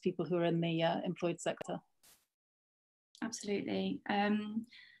support as people who are in the employed sector. Absolutely.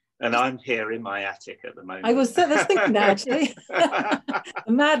 And I'm here in my attic at the moment. I was thinking that, actually.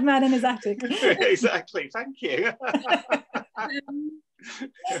 The madman in his attic. Exactly, thank you.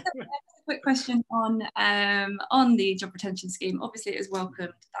 Just a quick question on the job retention scheme. Obviously, it is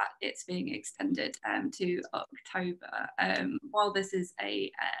welcomed that it's being extended to October. While this is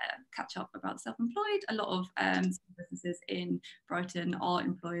a catch up about self-employed, a lot of businesses in Brighton are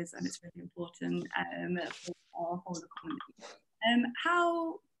employers, and it's really important for our whole economy.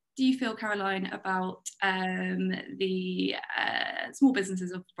 How do you feel, Caroline, about the small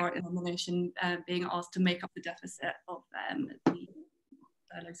businesses of Brighton and the nation being asked to make up the deficit of the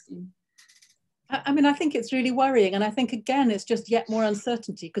furlough scheme? I mean, I think it's really worrying. And I think, again, it's just yet more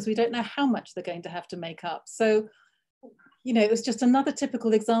uncertainty because we don't know how much they're going to have to make up. So, you know, it was just another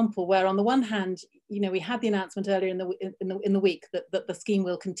typical example where, on the one hand, you know, we had the announcement earlier in the week that the scheme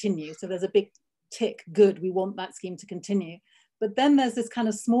will continue. So there's a big tick, good, we want that scheme to continue. But then there's this kind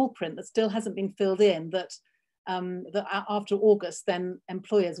of small print that still hasn't been filled in, that after August, then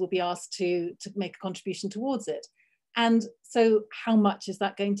employers will be asked to make a contribution towards it. And so how much is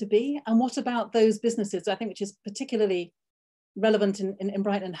that going to be? And what about those businesses, I think, which is particularly relevant in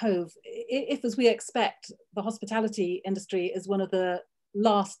Brighton and Hove, if, as we expect, the hospitality industry is one of the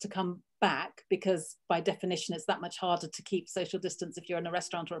last to come back, because by definition, it's that much harder to keep social distance if you're in a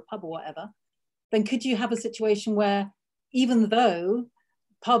restaurant or a pub or whatever, then could you have a situation where, even though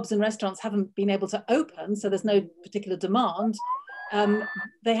pubs and restaurants haven't been able to open, so there's no particular demand,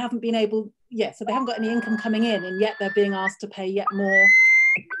 they haven't been able, so they haven't got any income coming in, and yet they're being asked to pay yet more.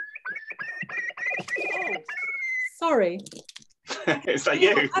 Oh, sorry. Is that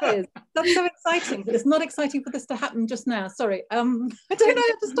you? That's so exciting, but it's not exciting for this to happen just now. Sorry, I don't know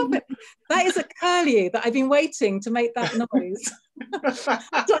how to stop it. That is a curlew that I've been waiting to make that noise. I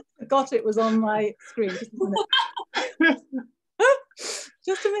forgot it was on my screen.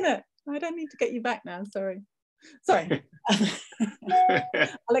 Just a minute. I don't need to get you back now. Sorry.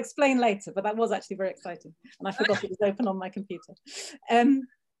 I'll explain later, but that was actually very exciting, and I forgot it was open on my computer.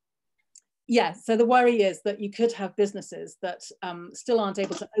 Yeah, so the worry is that you could have businesses that still aren't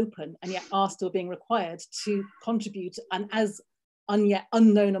able to open, and yet are still being required to contribute an as yet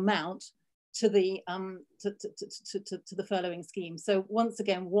unknown amount to the to the furloughing scheme. So once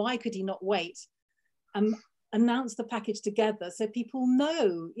again, why could he not wait? Announce the package together so people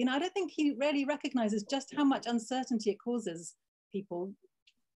know. You know, I don't think he really recognizes just how much uncertainty it causes people,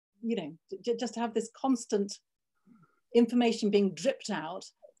 you know, just to have this constant information being dripped out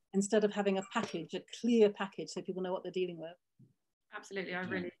instead of having a package, a clear package, so people know what they're dealing with. Absolutely, I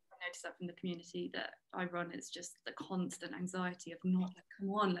really noticed that from the community that I run. It's just the constant anxiety of not, like, come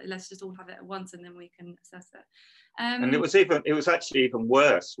on, let's just all have it at once and then we can assess it. And it was actually even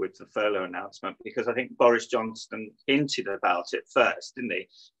worse with the furlough announcement, because I think Boris Johnson hinted about it first, didn't he?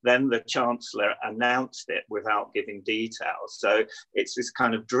 Then the Chancellor announced it without giving details. So it's this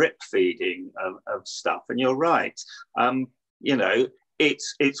kind of drip feeding of stuff. And you're right, you know,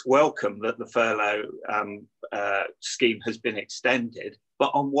 it's welcome that the furlough scheme has been extended, but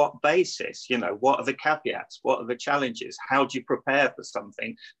on what basis? You know, what are the caveats? What are the challenges? How do you prepare for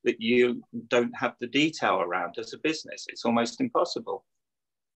something that you don't have the detail around as a business? It's almost impossible.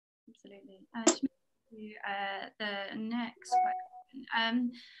 Absolutely. The next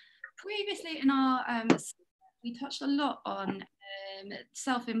question. Previously in our we touched a lot on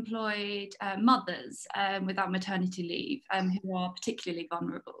self-employed mothers without maternity leave who are particularly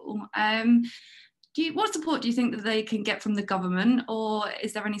vulnerable. What support do you think that they can get from the government, or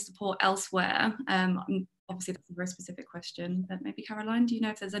is there any support elsewhere? Obviously, that's a very specific question, but maybe Caroline, do you know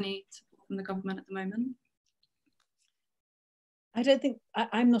if there's any support from the government at the moment? I don't think,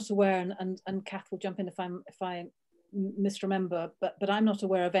 I'm not aware, and Kath will jump in if I misremember, but I'm not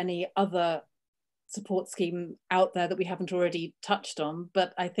aware of any other support scheme out there that we haven't already touched on.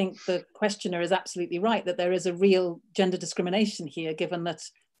 But I think the questioner is absolutely right that there is a real gender discrimination here, given that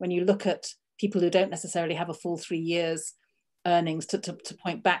when you look at people who don't necessarily have a full 3 years earnings to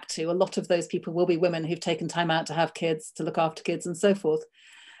point back to, a lot of those people will be women who've taken time out to have kids, to look after kids and so forth.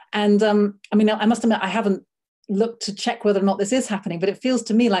 And I mean, I must admit, I haven't looked to check whether or not this is happening, but it feels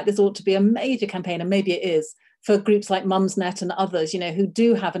to me like this ought to be a major campaign, and maybe it is, for groups like Mumsnet and others, you know, who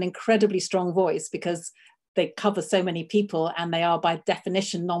do have an incredibly strong voice because they cover so many people and they are by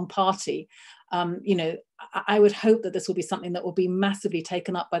definition non-party. You know, I would hope that this will be something that will be massively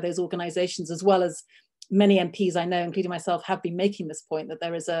taken up by those organisations, as well as many MPs I know, including myself, have been making this point, that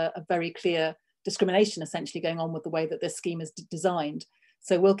there is a very clear discrimination essentially going on with the way that this scheme is designed.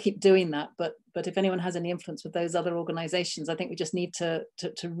 So we'll keep doing that. But if anyone has any influence with those other organisations, I think we just need to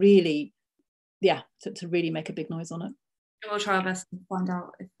really, to really make a big noise on it. We'll try our best to find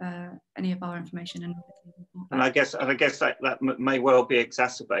out if any of our information. And I guess that may well be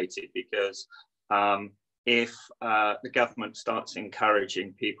exacerbated because if the government starts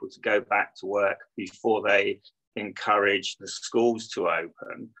encouraging people to go back to work before they encourage the schools to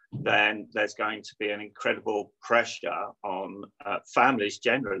open, then there's going to be an incredible pressure on families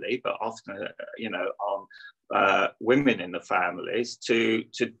generally, but often, you know, on women in the families to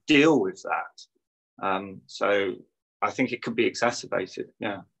deal with that. So I think it could be exacerbated.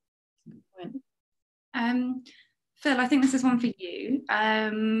 Yeah. Phil, I think this is one for you.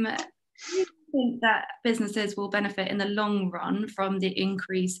 Do you think that businesses will benefit in the long run from the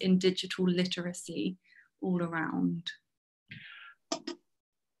increase in digital literacy all around?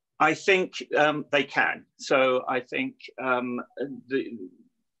 I think they can. So I think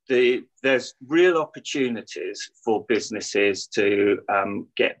there's real opportunities for businesses to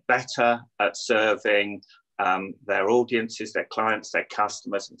get better at serving their audiences, their clients, their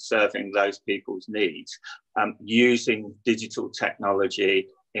customers, and serving those people's needs using digital technology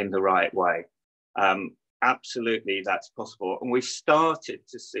in the right way. Absolutely, that's possible. And we've started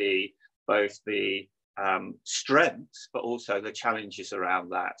to see both the strengths, but also the challenges around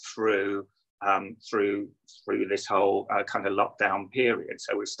that through this whole kind of lockdown period.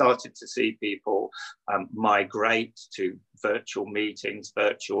 So we've started to see people migrate to virtual meetings,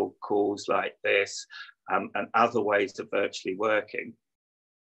 virtual calls like this, and other ways of virtually working.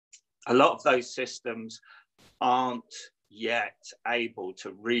 A lot of those systems aren't yet able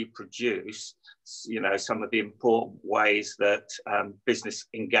to reproduce, you know, some of the important ways that business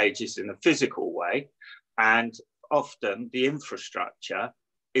engages in a physical way, and often the infrastructure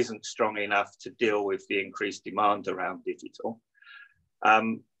isn't strong enough to deal with the increased demand around digital.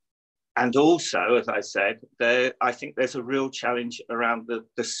 And also, as I said, I think there's a real challenge around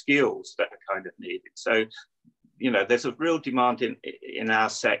the skills that are kind of needed. So, you know, there's a real demand in our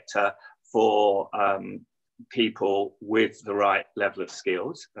sector for people with the right level of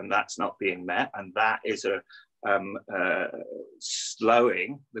skills, and that's not being met. And that is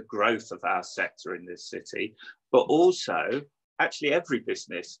slowing the growth of our sector in this city. But also, actually, every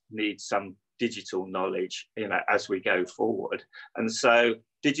business needs some digital knowledge, you know, as we go forward. And so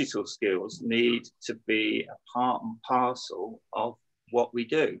digital skills need to be a part and parcel of what we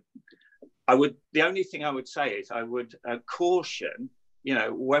do. The only thing I would say is I would caution, you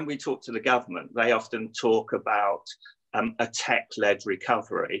know, when we talk to the government, they often talk about a tech-led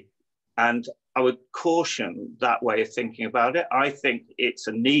recovery. And I would caution that way of thinking about it. I think it's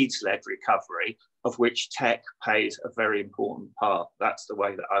a needs-led recovery of which tech plays a very important part. That's the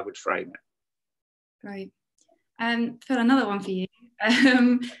way that I would frame it. Great. Phil, another one for you.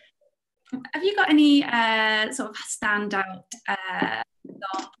 Have you got any sort of standout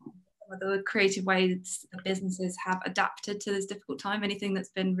examples of the creative ways that businesses have adapted to this difficult time? Anything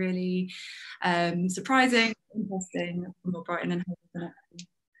that's been really surprising, interesting from Brighton and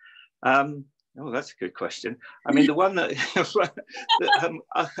Hove? Oh, that's a good question. I mean, the one that,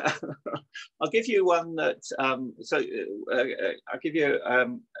 I'll give you one that, I'll give you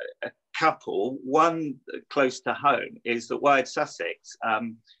a couple. One close to home is that Wired Sussex,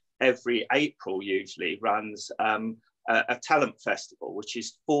 every April usually runs a talent festival, which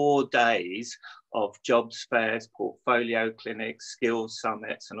is 4 days of jobs fairs, portfolio clinics, skills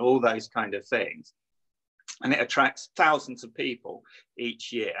summits, and all those kind of things. And it attracts thousands of people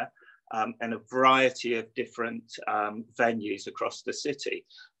each year. And a variety of different venues across the city.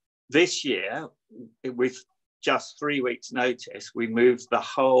 This year, with just 3 weeks' notice, we moved the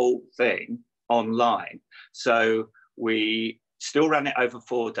whole thing online. So we still ran it over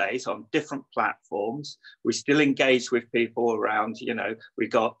 4 days on different platforms. We still engaged with people around, you know, we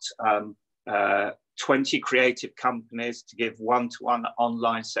got 20 creative companies to give one-to-one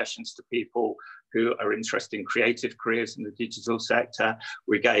online sessions to people who are interested in creative careers in the digital sector.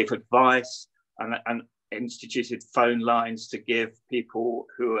 We gave advice and instituted phone lines to give people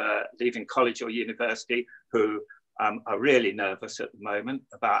who are leaving college or university who are really nervous at the moment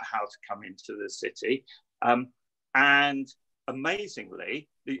about how to come into the city. And amazingly,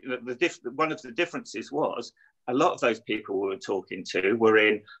 one of the differences was a lot of those people we were talking to were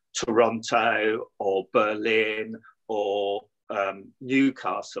in Toronto or Berlin or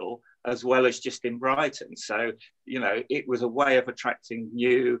Newcastle, as well as just in Brighton. So, you know, it was a way of attracting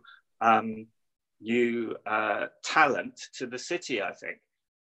new talent to the city, I think.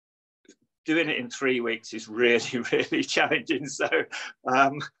 Doing it in 3 weeks is really, really challenging. So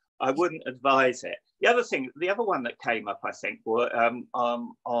I wouldn't advise it. The other one that came up, I think, were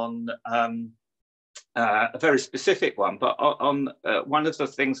on a very specific one, but on one of the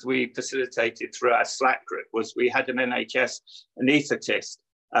things we facilitated through our Slack group was we had an NHS anaesthetist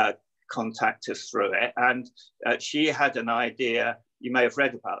contact us through it, and she had an idea. You may have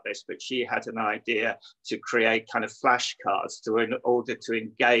read about this, but she had an idea to create kind of flashcards in order to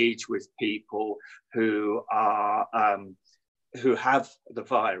engage with people who are who have the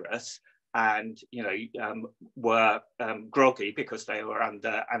virus and were groggy because they were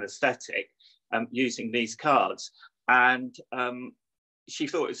under anaesthetic, using these cards. And she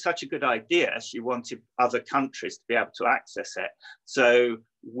thought it was such a good idea, she wanted other countries to be able to access it. So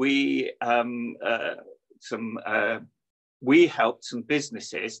we helped some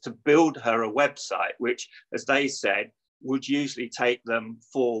businesses to build her a website, which, as they said, would usually take them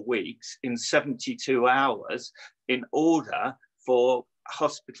 4 weeks in 72 hours in order for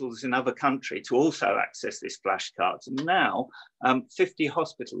hospitals in other countries to also access this flashcards. And now 50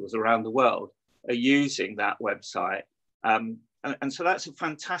 hospitals around the world are using that website. And so that's a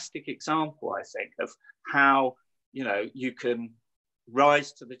fantastic example, I think, of how you can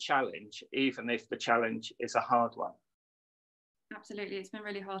rise to the challenge, even if the challenge is a hard one. Absolutely, it's been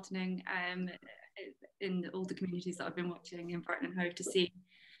really heartening in all the communities that I've been watching in Brighton and Hove to see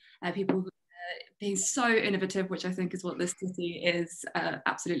people being so innovative, which I think is what this city is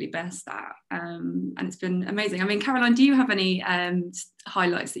absolutely best at. And it's been amazing. I mean, Caroline, do you have any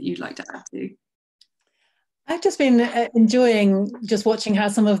highlights that you'd like to add to? I've just been enjoying just watching how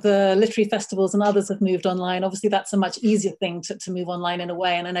some of the literary festivals and others have moved online. Obviously, that's a much easier thing to move online in a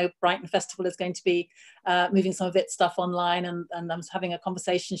way. And I know Brighton Festival is going to be moving some of its stuff online. And I'm having a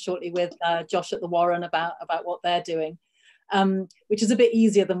conversation shortly with Josh at the Warren about what they're doing, which is a bit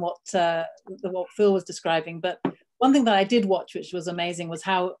easier than what Phil was describing. But one thing that I did watch, which was amazing, was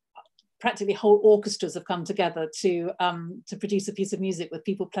how practically whole orchestras have come together to produce a piece of music with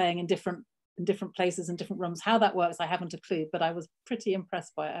people playing in different places and different rooms. How that works, I haven't a clue, but I was pretty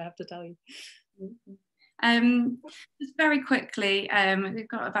impressed by it, I have to tell you. Just very quickly, we've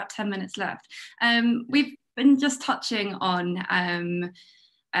got about 10 minutes left. We've been just touching on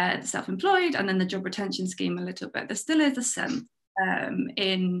the self-employed and then the job retention scheme a little bit. There still is a sense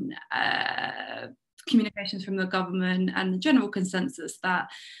in communications from the government and the general consensus that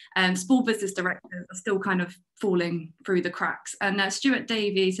small business directors are still kind of falling through the cracks. And Stuart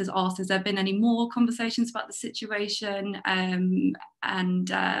Davies has asked, has there been any more conversations about the situation? And I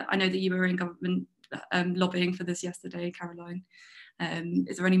know that you were in government lobbying for this yesterday, Caroline.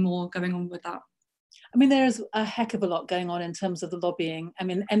 Is there any more going on with that? I mean, there's a heck of a lot going on in terms of the lobbying. I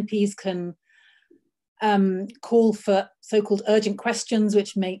mean, MPs can call for so-called urgent questions,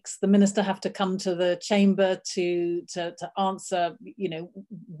 which makes the minister have to come to the chamber to answer,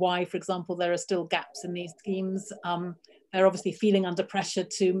 why, for example, there are still gaps in these schemes. They're obviously feeling under pressure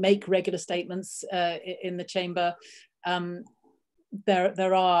to make regular statements in the chamber.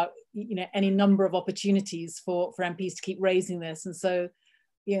 There are, any number of opportunities for MPs to keep raising this. And so,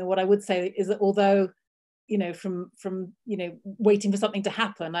 what I would say is that although from waiting for something to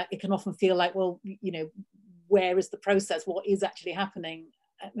happen, it can often feel like, well, where is the process? What is actually happening?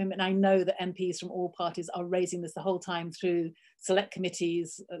 I mean, I know that MPs from all parties are raising this the whole time through select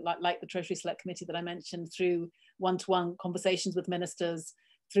committees, like the Treasury Select Committee that I mentioned, through one-to-one conversations with ministers,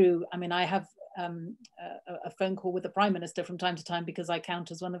 through, I mean, I have a phone call with the Prime Minister from time to time because I count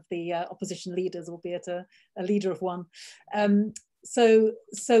as one of the opposition leaders, albeit a leader of one. So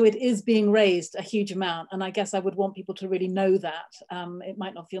it is being raised a huge amount, and I guess I would want people to really know that. It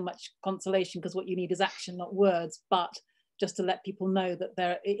might not feel much consolation because what you need is action, not words, but just to let people know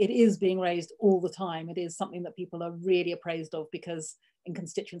that it is being raised all the time. It is something that people are really appraised of, because in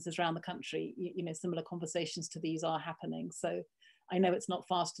constituencies around the country, similar conversations to these are happening. So I know it's not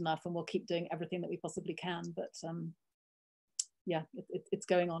fast enough, and we'll keep doing everything that we possibly can, but yeah, it's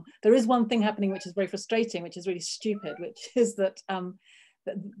going on. There is one thing happening which is very frustrating, which is really stupid, which is that,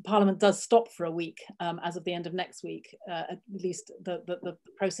 that Parliament does stop for a week as of the end of next week. At least the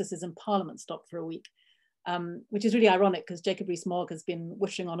processes in Parliament stop for a week, which is really ironic because Jacob Rees-Mogg has been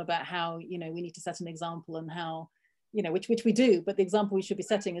wishing on about how we need to set an example, and how which we do, but the example we should be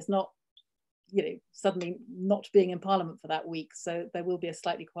setting is not suddenly not being in Parliament for that week. So there will be a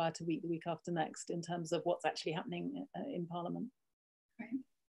slightly quieter week the week after next in terms of what's actually happening in Parliament. Great.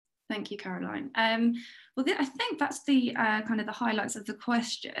 Thank you, Caroline. Well, I think that's the kind of the highlights of the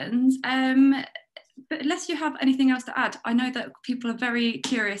questions. But unless you have anything else to add, I know that people are very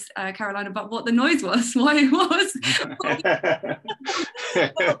curious, Caroline, about what the noise was, why it was.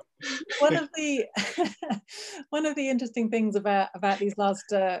 Well, one of the interesting things about these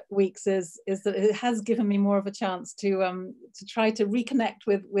last weeks is that it has given me more of a chance to try to reconnect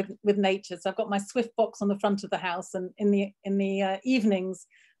with nature. So I've got my Swift box on the front of the house, and in the evenings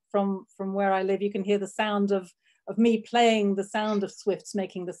from where I live, you can hear the sound of me playing the sound of swifts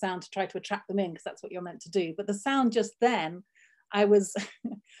making the sound to try to attract them in, because that's what you're meant to do. But the sound just then, I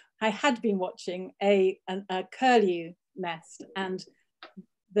had been watching a curlew nest, and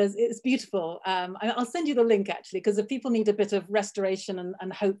it's beautiful. I'll send you the link actually, because if people need a bit of restoration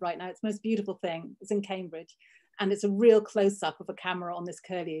and hope right now, it's the most beautiful thing. It's in Cambridge, and it's a real close-up of a camera on this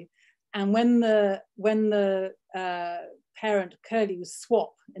curlew. And when the parent curlews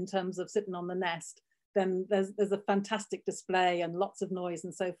swap in terms of sitting on the nest, then there's a fantastic display and lots of noise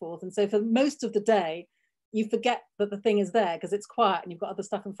and so forth. And so for most of the day, you forget that the thing is there because it's quiet and you've got other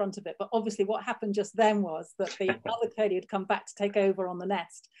stuff in front of it. But obviously what happened just then was that the other curlew had come back to take over on the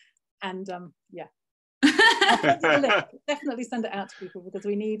nest. And yeah, definitely send it out to people, because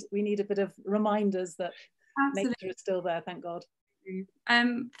we need a bit of reminders that nature is still there, thank God.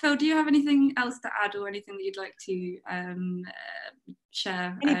 Phil, do you have anything else to add, or anything that you'd like to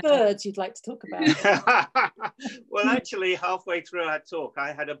share? Any birds you'd like to talk about? Well, actually, halfway through our talk,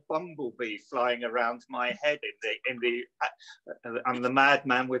 I had a bumblebee flying around my head I'm the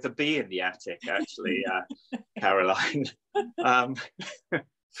madman with a bee in the attic, actually, Caroline.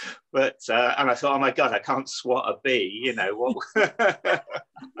 But and I thought, oh my God, I can't swat a bee, you know what?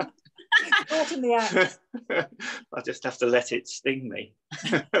 In the act. I just have to let it sting me.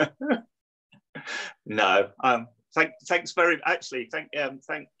 No, thanks thank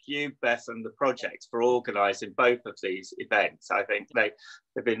you, Beth, and the project for organising both of these events. I think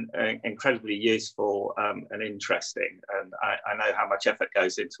they've been incredibly useful and interesting, and I know how much effort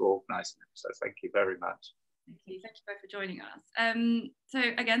goes into organising them, so thank you very much. Thank you both for joining us. So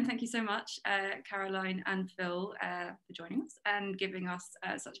again, thank you so much, Caroline and Phil, for joining us and giving us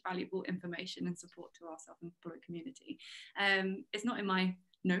such valuable information and support to our self-employed community. It's not in my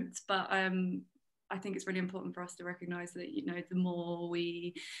notes, but I think it's really important for us to recognise that, you know, the more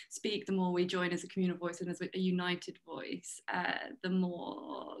we speak, the more we join as a communal voice and as a united voice, the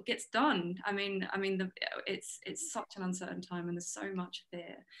more gets done. I mean, it's such an uncertain time, and there's so much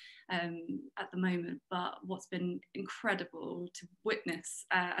fear at the moment. But what's been incredible to witness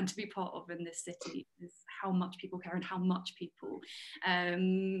and to be part of in this city is how much people care and how much people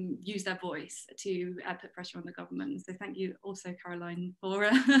use their voice to put pressure on the government. So thank you also, Caroline,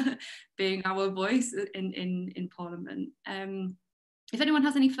 for being our voice in Parliament. If anyone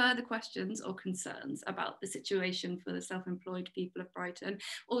has any further questions or concerns about the situation for the self-employed people of Brighton,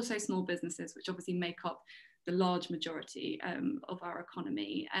 also small businesses, which obviously make up the large majority of our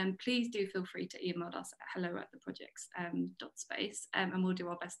economy, please do feel free to email us at hello@theprojects.space, and we'll do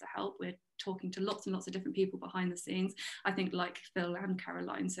our best to help. We're talking to lots and lots of different people behind the scenes, I think, like Phil and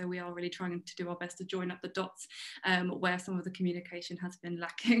Caroline, so we are really trying to do our best to join up the dots where some of the communication has been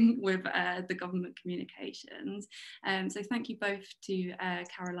lacking with the government communications. So thank you both to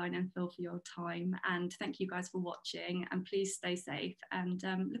Caroline and Phil for your time, and thank you guys for watching, and please stay safe and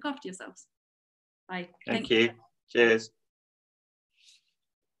look after yourselves. Bye. Thank you. Cheers.